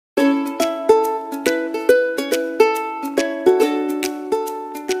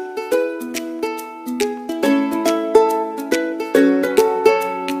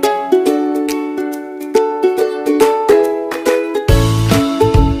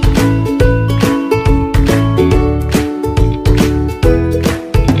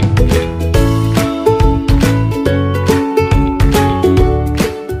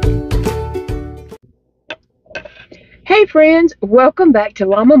Welcome back to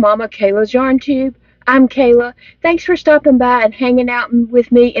Llama Mama Kayla's Yarn Tube. I'm Kayla. Thanks for stopping by and hanging out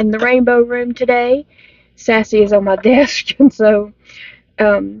with me in the rainbow room today. Sassy is on my desk, and so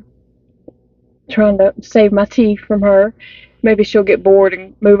um, trying to save my tea from her. Maybe she'll get bored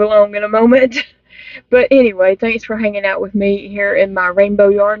and move along in a moment. But anyway, thanks for hanging out with me here in my rainbow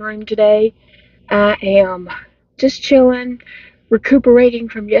yarn room today. I am just chilling, recuperating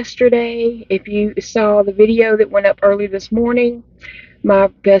from yesterday. If you saw the video that went up early this morning, my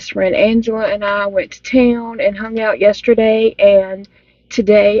best friend Angela and I went to town and hung out yesterday, and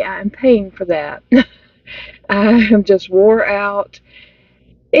today I'm paying for that. I am just wore out.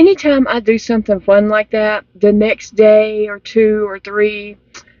 Anytime I do something fun like that, the next day or two or three,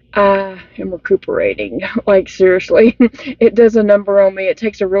 I am recuperating. Like, seriously, it does a number on me. It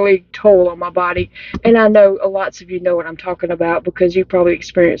takes a really toll on my body. And I know lots of you know what I'm talking about because you probably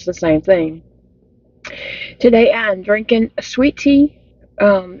experienced the same thing. Today I'm drinking a sweet tea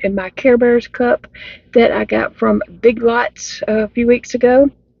in my Care Bears cup that I got from Big Lots a few weeks ago.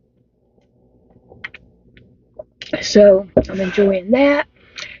 So I'm enjoying that.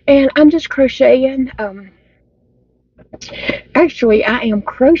 And I'm just crocheting. Actually, I am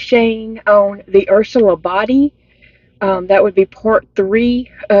crocheting on the Ursula body. That would be part 3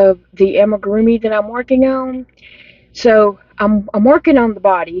 of the amigurumi that I'm working on. So I'm working on the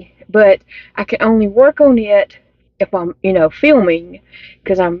body, but I can only work on it if I'm, filming,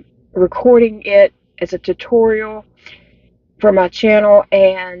 because I'm recording it as a tutorial for my channel,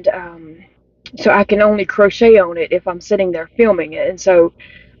 and so I can only crochet on it if I'm sitting there filming it. And so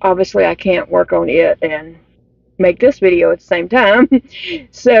obviously I can't work on it and make this video at the same time.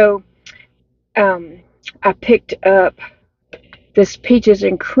 So I picked up this peaches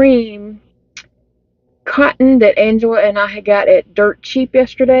and cream cotton that Angela and I had got at Dirt Cheap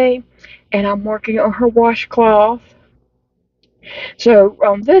yesterday, and I'm working on her washcloth. So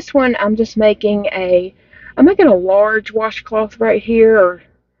on this one, I'm making a large washcloth right here,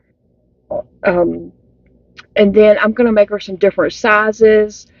 and then I'm going to make her some different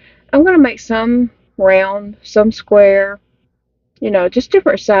sizes. I'm going to make some round, some square, just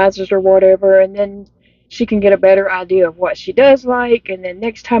different sizes or whatever, and then she can get a better idea of what she does like. And then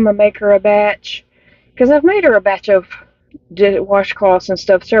next time I make her a batch, because I've made her a batch of washcloths and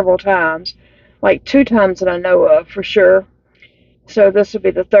stuff several times, like 2 times that I know of for sure. So this will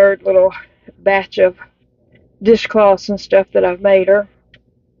be the 3rd little batch of dishcloths and stuff that I've made her.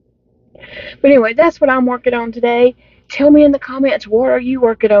 But anyway, that's what I'm working on today. Tell me in the comments, what are you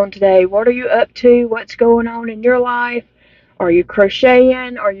working on today? What are you up to? What's going on in your life? Are you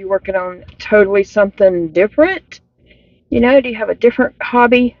crocheting? Are you working on totally something different? Do you have a different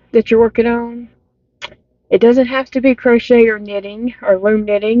hobby that you're working on? It doesn't have to be crochet or knitting or loom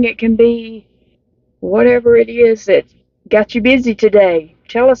knitting. It can be whatever it is that got you busy today.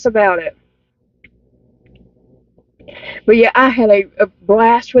 Tell us about it. But yeah, I had a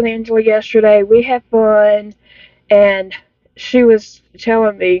blast with Angela yesterday. We had fun, and she was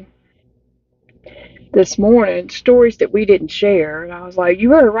telling me this morning stories that we didn't share, and I was like, you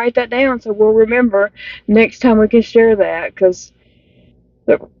better write that down so we'll remember next time we can share that, because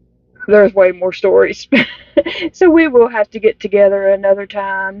there's way more stories. So we will have to get together another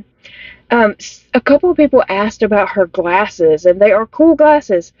time. A couple of people asked about her glasses, and they are cool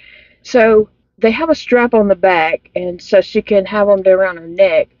glasses. So they have a strap on the back, and so she can have them around her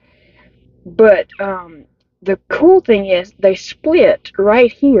neck. But the cool thing is they split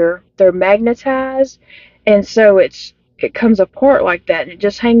right here. They're magnetized, and so it comes apart like that, and it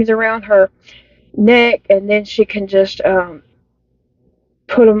just hangs around her neck, and then she can just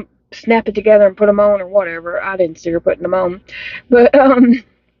snap it together and put them on or whatever. I didn't see her putting them on, but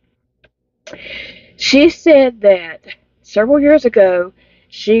she said that several years ago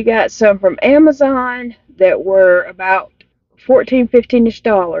she got some from Amazon that were about $14,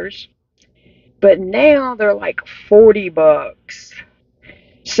 $15-ish, but now they're like $40.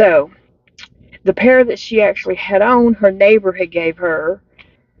 So the pair that she actually had on, her neighbor had gave her,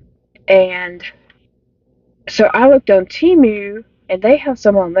 and so I looked on Temu, and they have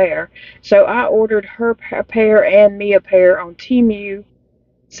some on there. So I ordered her a pair and me a pair on Temu.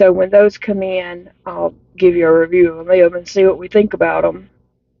 So when those come in, I'll give you a review of them and see what we think about them.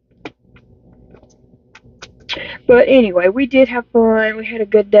 But anyway, we did have fun. We had a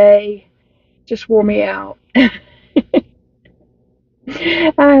good day. Just wore me out. I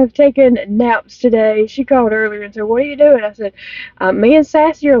have taken naps today. She called earlier and said, what are you doing? I said, me and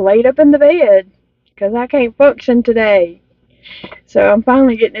Sassy are laid up in the bed because I can't function today. So I'm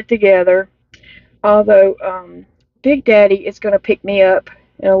finally getting it together. Although Big Daddy is going to pick me up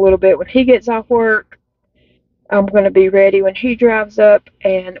in a little bit when he gets off work. I'm going to be ready when he drives up,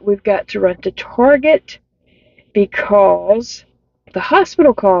 and we've got to run to Target because the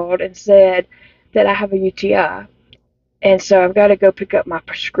hospital called and said that I have a UTI. And so I've got to go pick up my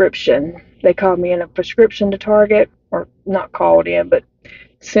prescription. They called me in a prescription to Target, or not called in, but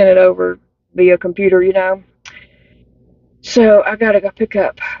sent it over via computer, you know. So I got to go pick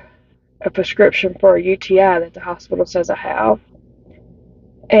up a prescription for a UTI that the hospital says I have.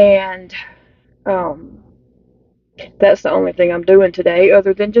 And that's the only thing I'm doing today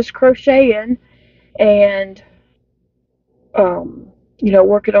other than just crocheting and,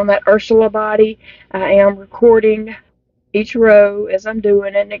 working on that Ursula body. I am recording each row as I'm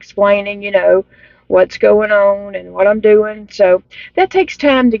doing it and explaining, what's going on and what I'm doing. So that takes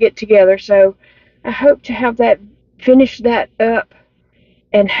time to get together. So I hope to have that, finish that up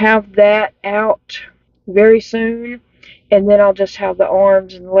and have that out very soon. And then I'll just have the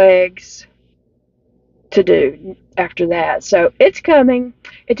arms and legs to do after that. So it's coming.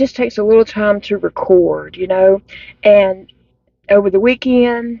 It just takes a little time to record, and over the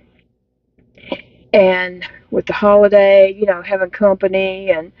weekend and with the holiday, having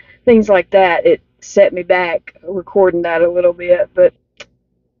company and things like that, it set me back recording that a little bit. But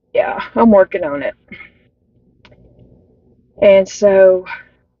yeah, I'm working on it. And so,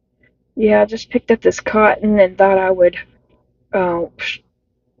 yeah, I just picked up this cotton and thought I would,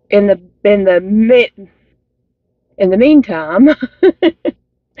 in the meantime,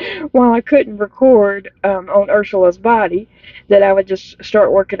 while I couldn't record on Ursula's body, that I would just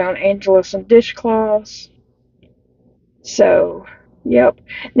start working on Angela some dishcloths. So, yep.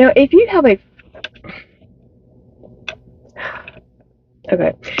 Now, if you have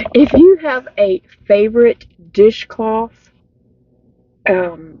a favorite dishcloth,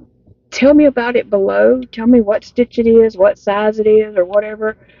 tell me about it below. Tell me what stitch it is, what size it is, or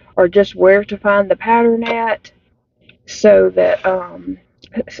whatever, or just where to find the pattern at, so that,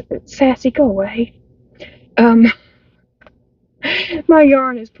 Sassy, go away. My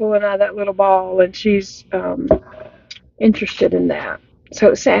yarn is pulling out of that little ball, and she's, interested in that.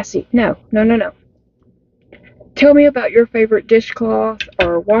 So, Sassy, no. Tell me about your favorite dishcloth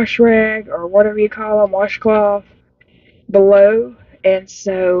or wash rag or whatever you call them, washcloth, below, and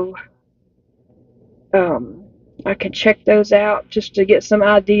so I can check those out just to get some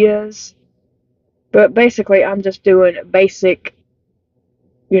ideas. But basically, I'm just doing basic,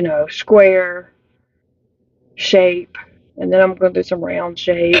 square shape, and then I'm going to do some round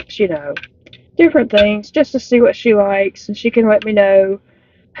shapes, different things, just to see what she likes, and she can let me know,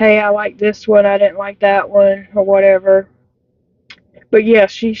 hey, I like this one, I didn't like that one, or whatever. But yeah, I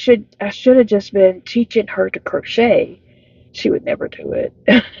should have just been teaching her to crochet. She would never do it.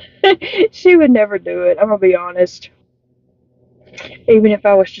 She would never do it, I'm going to be honest. Even if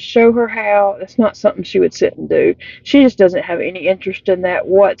I was to show her how, that's not something she would sit and do. She just doesn't have any interest in that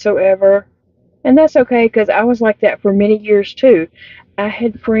whatsoever. And that's okay, because I was like that for many years too. I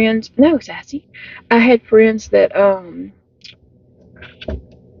had friends, no, Sassy. I had friends that,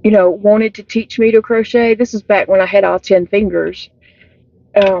 wanted to teach me to crochet. This is back when I had all 10 fingers.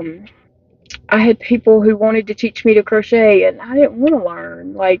 I had people who wanted to teach me to crochet, and I didn't want to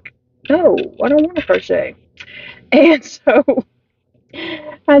learn. Like, no, I don't want to crochet. And so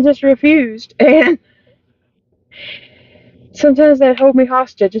I just refused. And sometimes they'd hold me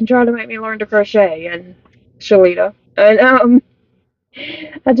hostage and try to make me learn to crochet, and Shalita. And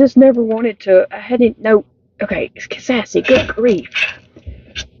I just never wanted to. I hadn't, no. Okay, Sassy, good grief.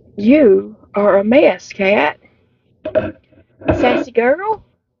 You are a mess, cat. Sassy girl?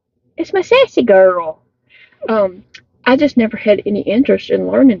 It's my sassy girl. I just never had any interest in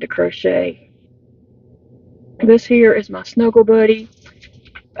learning to crochet. This here is my snuggle buddy.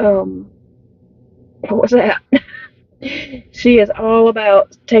 What was that? She is all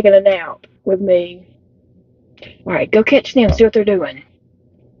about taking a nap with me. Alright, go catch them, see what they're doing.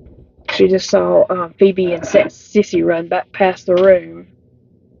 She just saw Phoebe and Sissy run back past the room.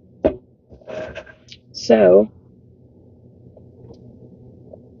 So,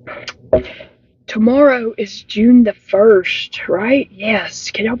 tomorrow is June the 1st, right?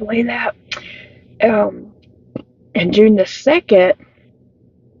 Yes, can y'all believe that? And June the 2nd,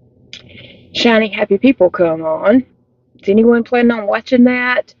 Shiny Happy People come on. Is anyone planning on watching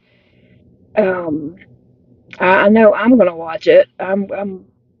that? I know I'm gonna watch it. I'm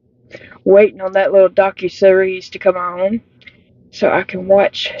waiting on that little docu-series to come on so I can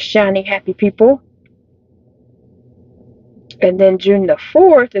watch Shiny Happy People. And then June the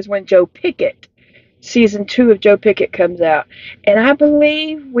 4th is when Joe Pickett, season 2 of Joe Pickett comes out. And I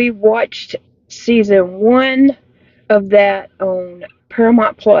believe we watched season 1 of that on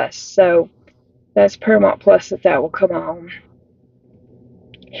Paramount Plus. So That's Paramount Plus that will come on.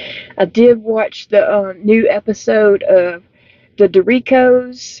 I did watch the new episode of the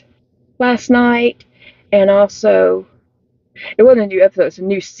Doritos last night, and also it wasn't a new episode; it's a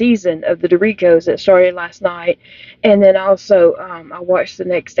new season of the Doritos that started last night. And then also, I watched the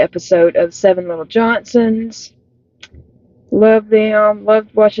next episode of Seven Little Johnsons. Love them.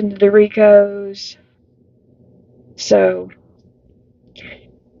 Loved watching the Doritos. So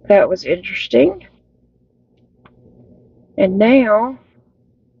that was interesting. And now,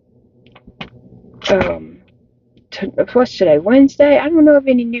 what's today? Wednesday? I don't know of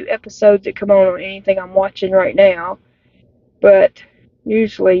any new episodes that come on anything I'm watching right now. But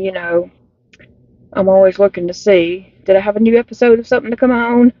usually, you know, I'm always looking to see, did I have a new episode of something to come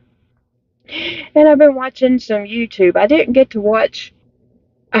on? And I've been watching some YouTube. I didn't get to watch,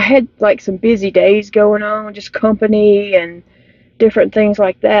 I had like some busy days going on, just company and different things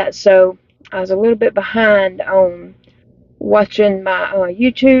like that. So I was a little bit behind on watching my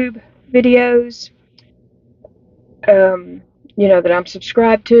YouTube videos, you know, that I'm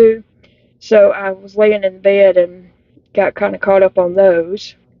subscribed to. So I was laying in bed and got kind of caught up on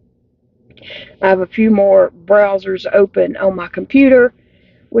those. I have a few more browsers open on my computer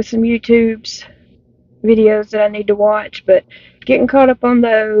with some YouTube's videos that I need to watch, but getting caught up on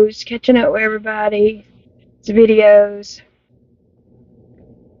those, catching up with everybody's videos,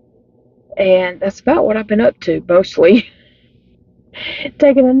 and that's about what I've been up to mostly.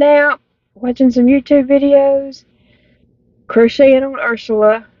 Taking a nap, watching some YouTube videos, crocheting on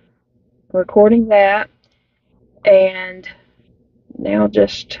Ursula, recording that, and now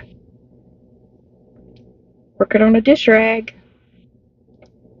just working on a dish rag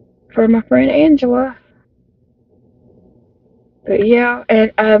for my friend Angela. But yeah,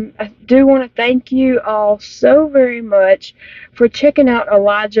 and I do want to thank you all so very much for checking out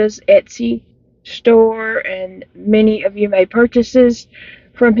Elijah's Etsy store, and many of you made purchases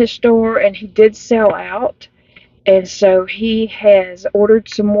from his store, and he did sell out. And so he has ordered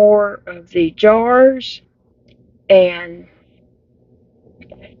some more of the jars, and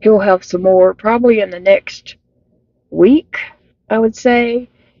he'll have some more probably in the next week, I would say.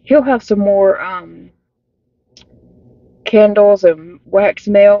 He'll have some more candles and wax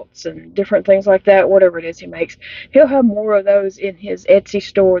melts and different things like that, whatever it is he makes. He'll have more of those in his Etsy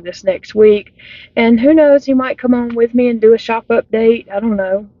store this next week. And who knows, he might come on with me and do a shop update. I don't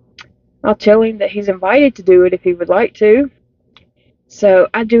know. I'll tell him that he's invited to do it if he would like to. So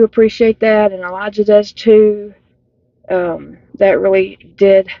I do appreciate that, and Elijah does too. That really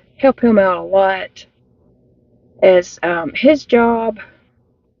did help him out a lot. As his job,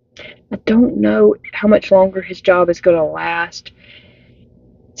 I don't know how much longer his job is going to last.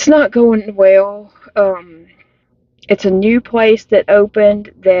 It's not going well. It's a new place that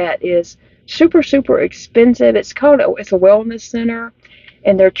opened that is super, super expensive. It's a wellness center,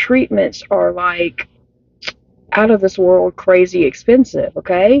 and their treatments are like out of this world crazy expensive,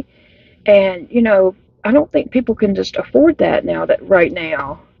 okay? And, you know, I don't think people can just afford that right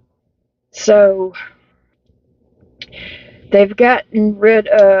now. So they've gotten rid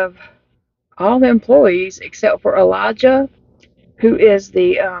of all the employees except for Elijah, who is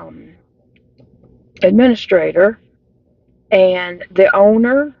the administrator, and the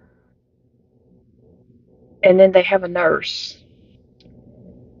owner, and then they have a nurse.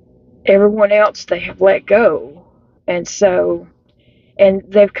 Everyone else they have let go. And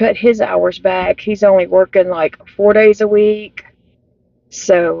they've cut his hours back. He's only working like 4 days a week.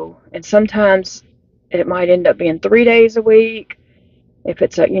 So, and sometimes it might end up being 3 days a week if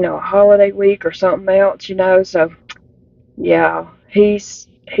it's a holiday week or something else, So, yeah, he's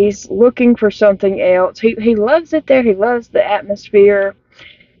looking for something else. He loves it there. He loves the atmosphere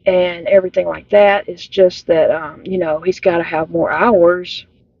and everything like that. It's just that he's got to have more hours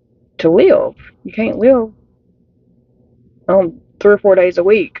to live. You can't live on 3 or 4 days a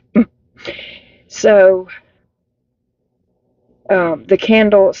week. So the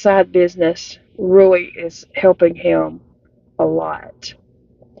candle side business really is helping him a lot.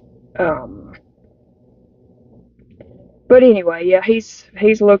 But anyway, yeah,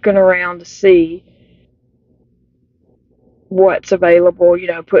 he's looking around to see what's available,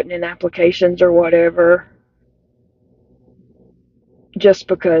 putting in applications or whatever, just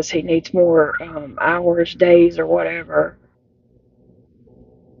because he needs more hours, days, or whatever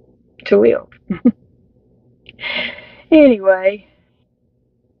to live. Anyway,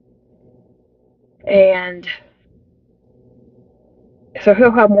 and so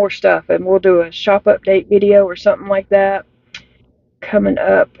he'll have more stuff, and we'll do a shop update video or something like that coming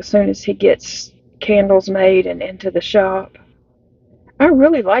up as soon as he gets candles made and into the shop. I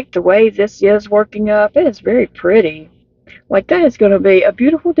really like the way this is working up. It is very pretty. Like, that is going to be a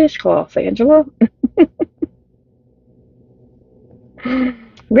beautiful dishcloth, Angela.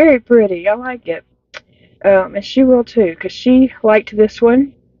 Very pretty. I like it. And she will too, because she liked this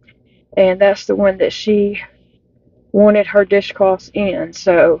one. And that's the one that she wanted her dishcloths in.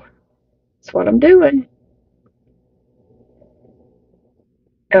 So that's what I'm doing.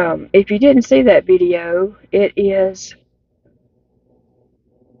 If you didn't see that video, it is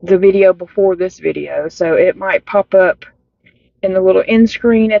the video before this video. So it might pop up in the little end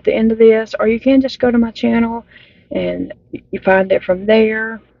screen at the end of this, or you can just go to my channel and you find it from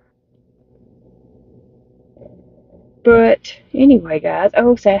there. But anyway, guys,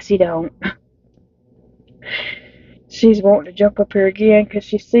 oh, Sassy don't. She's wanting to jump up here again because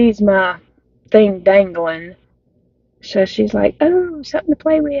she sees my thing dangling. So she's like, oh, something to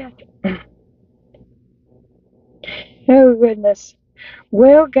play with. Oh, goodness.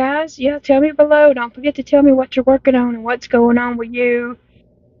 Well, guys, yeah, tell me below. Don't forget to tell me what you're working on and what's going on with you.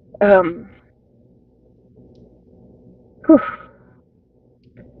 Whew.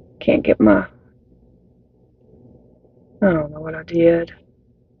 Can't get my... I don't know what I did.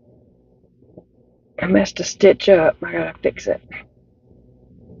 I messed a stitch up. I gotta fix it.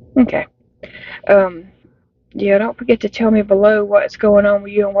 Okay. Yeah, don't forget to tell me below what's going on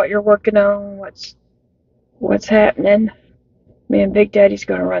with you and what you're working on, what's happening. Me and Big Daddy's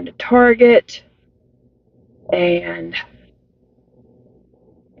gonna run to Target and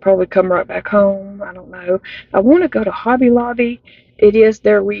probably come right back home. I don't know. I want to go to Hobby Lobby. It is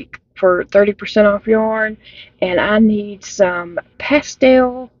their week for 30% off yarn, and I need some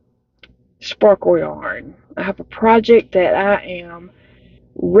pastel sparkle yarn. I have a project that I am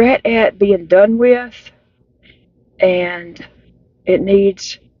right at being done with, and it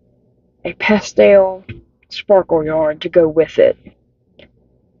needs a pastel sparkle yarn to go with it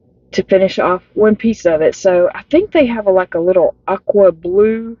to finish off one piece of it. So I think they have like a little aqua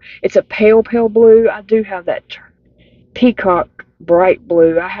blue. It's a pale blue. I do have that peacock bright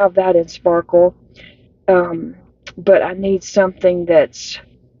blue. I have that in sparkle, but I need something that's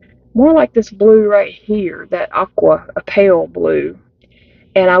more like this blue right here, that aqua, a pale blue.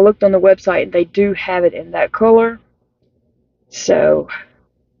 And I looked on the website and they do have it in that color. So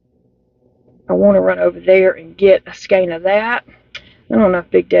I want to run over there and get a skein of that. I don't know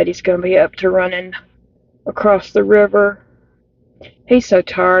if Big Daddy's going to be up to running across the river. He's so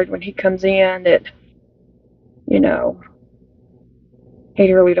tired when he comes in that, you know,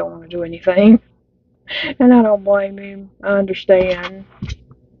 he really don't want to do anything. And I don't blame him. I understand.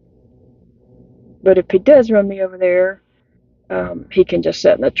 But if he does run me over there, he can just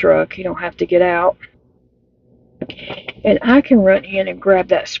sit in the truck. He don't have to get out. And I can run in and grab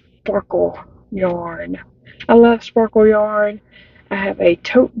that sparkle yarn. I love sparkle yarn. I have a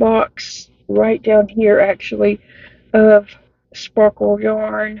tote box right down here, actually, of sparkle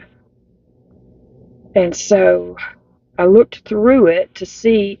yarn. And so I looked through it to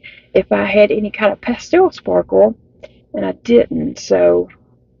see if I had any kind of pastel sparkle, and I didn't. So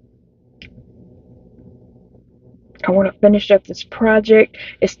I want to finish up this project.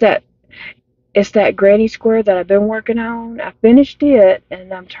 It's that granny square that I've been working on. I finished it,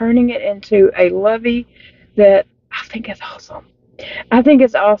 and I'm turning it into a lovey that I think is awesome. I think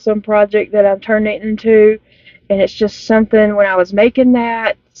it's an awesome project that I'm turning it into, and it's just something, when I was making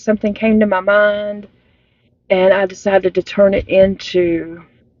that, something came to my mind, and I decided to turn it into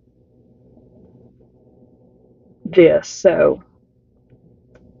this. So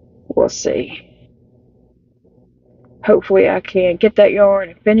we'll see. Hopefully I can get that yarn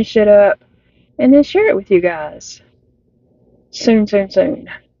and finish it up and then share it with you guys soon.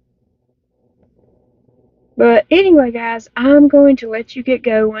 But anyway, guys, I'm going to let you get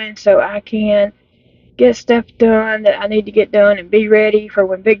going so I can get stuff done that I need to get done and be ready for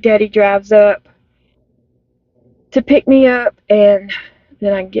when Big Daddy drives up to pick me up, and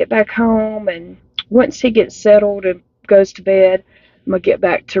then I can get back home. And once he gets settled and goes to bed, I'm going to get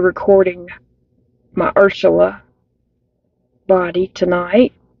back to recording my Ursula body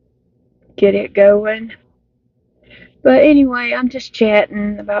tonight. Get it going. But anyway, I'm just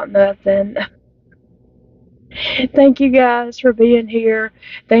chatting about nothing. Thank you guys for being here.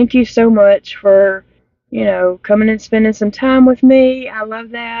 Thank you so much for, coming and spending some time with me. I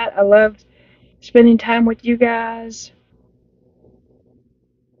love that. I love spending time with you guys.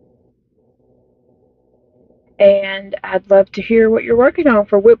 And I'd love to hear what you're working on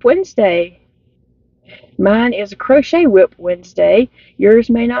for WIP Wednesday. Mine is a Crochet WIP Wednesday. Yours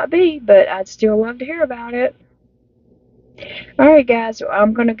may not be, but I'd still love to hear about it. Alright guys, so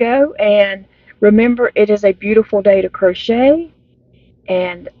I'm going to go, and remember, it is a beautiful day to crochet.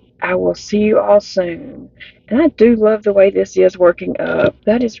 And I will see you all soon. And I do love the way this is working up.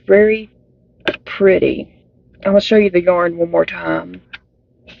 That is very pretty. I'm going to show you the yarn one more time.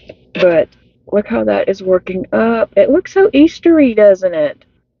 But look how that is working up. It looks so Eastery, doesn't it?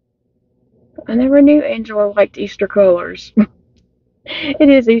 I never knew Angela liked Easter colors. It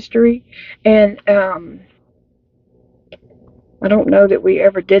is Eastery. And I don't know that we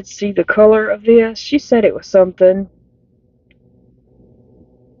ever did see the color of this. She said it was something.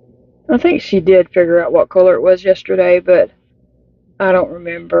 I think she did figure out what color it was yesterday, but I don't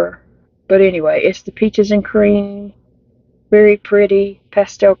remember. But anyway, it's the peaches and cream. Very pretty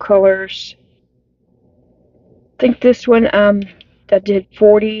pastel colors. I think this one I did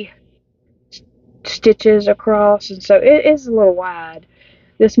 40 stitches across, and so it is a little wide.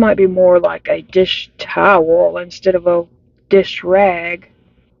 This might be more like a dish towel instead of a dish rag,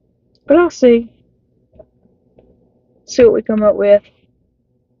 but I'll see what we come up with.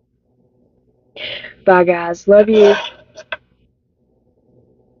 Bye guys, love you.